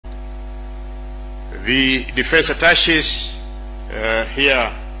the defense attaches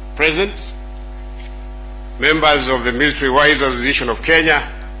here present, members of the Military Wives Association of Kenya,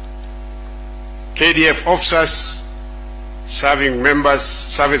 KDF officers,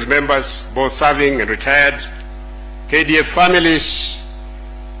 service members, both serving and retired, KDF families,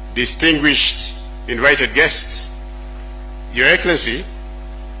 distinguished invited guests. Your Excellency,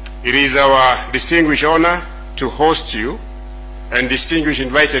 it is our distinguished honor to host you and distinguished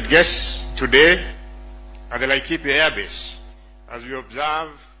invited guests today at the Laikipia Air Base as we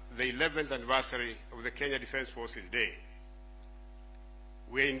observe the 11th anniversary of the Kenya Defence Forces Day.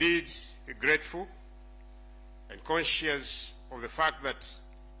 We are indeed grateful and conscious of the fact that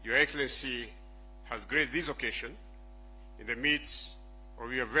Your Excellency has graced this occasion in the midst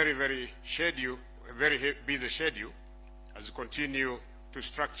of your very busy schedule as you continue to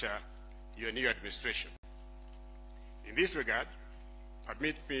structure your new administration. In this regard,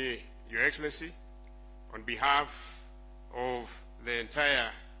 permit me, Your Excellency, on behalf of the entire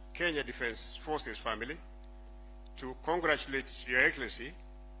Kenya Defence Forces family, to congratulate Your Excellency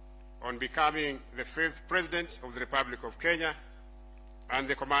on becoming the 5th President of the Republic of Kenya and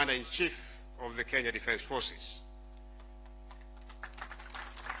the Commander-in-Chief of the Kenya Defence Forces.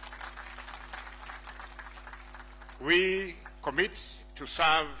 We commit to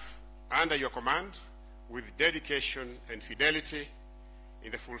serve under your command with dedication and fidelity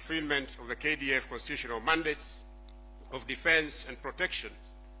in the fulfillment of the KDF constitutional mandate of defense and protection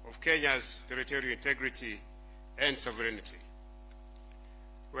of Kenya's territorial integrity and sovereignty.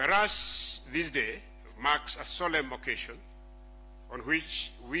 Whereas this day marks a solemn occasion on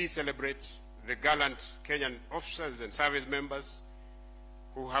which we celebrate the gallant Kenyan officers and service members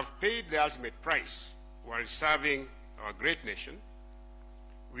who have paid the ultimate price while serving our great nation,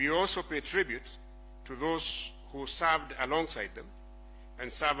 we also pay tribute to those who served alongside them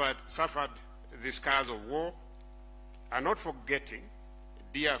and suffered the scars of war, and not forgetting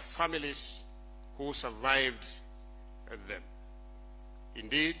dear families who survived them.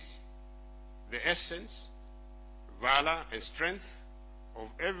 Indeed, the essence, valor, and strength of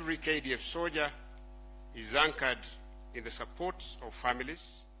every KDF soldier is anchored in the support of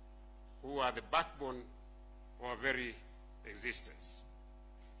families who are the backbone of our very existence.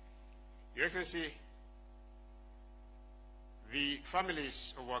 Your Excellency, the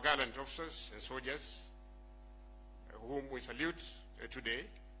families of our gallant officers and soldiers, whom we salute today,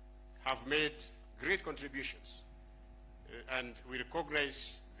 have made great contributions, and we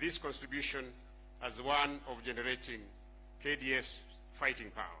recognize this contribution as one of generating KDF's fighting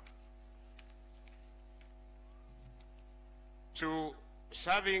power. To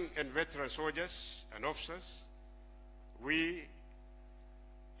serving and veteran soldiers and officers, we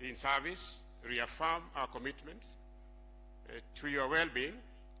in service reaffirm our commitment to your well-being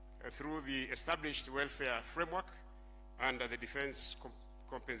through the established welfare framework under the Defense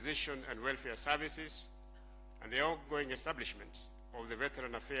Compensation and Welfare Services and the ongoing establishment of the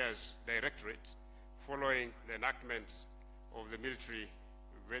Veteran Affairs Directorate following the enactment of the Military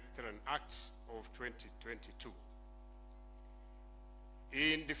Veteran Act of 2022.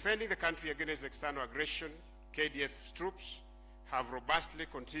 In defending the country against external aggression, KDF troops have robustly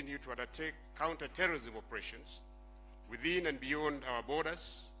continued to undertake counter-terrorism operations within and beyond our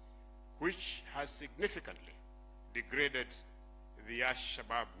borders, which has significantly degraded the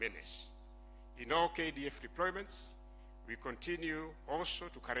Al-Shabaab menace. In all KDF deployments, we continue also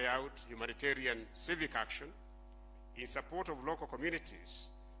to carry out humanitarian civic action in support of local communities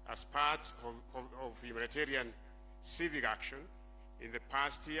as part of humanitarian civic action. In the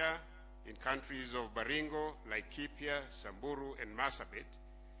past year, in countries of Baringo, Laikipia, Samburu, and Marsabit,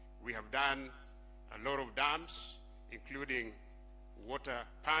 we have done a lot of dams, including water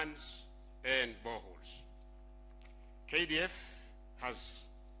ponds and boreholes. KDF has,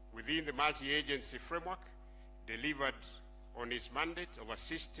 within the multi-agency framework, delivered on its mandate of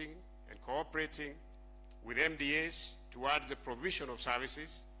assisting and cooperating with MDAs towards the provision of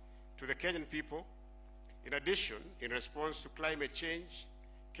services to the Kenyan people. In addition, in response to climate change,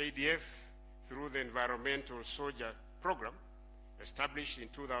 KDF, through the Environmental Soldier Program, established in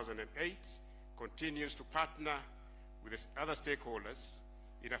 2008, continues to partner with other stakeholders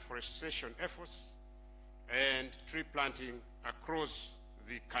in afforestation efforts and tree planting across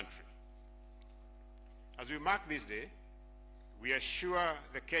the country. As we mark this day, we assure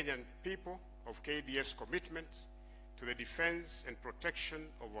the Kenyan people of KDF's commitment to the defense and protection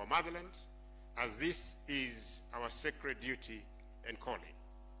of our motherland, as this is our sacred duty and calling.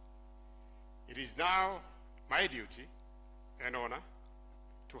 It is now my duty and honor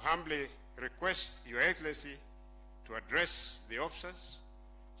to humbly request Your Excellency to address the officers,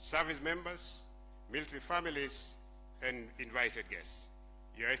 service members, military families, and invited guests.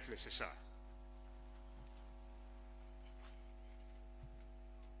 Your Excellency, sir.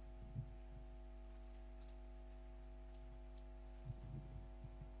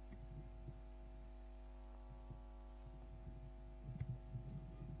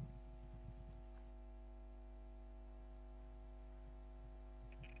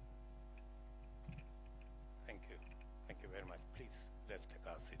 Thank you. Thank you very much. Please, let's take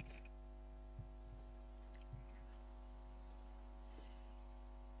our seats.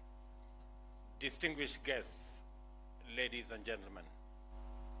 Distinguished guests, ladies and gentlemen,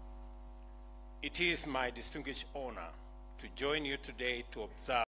 it is my distinguished honor to join you today to observe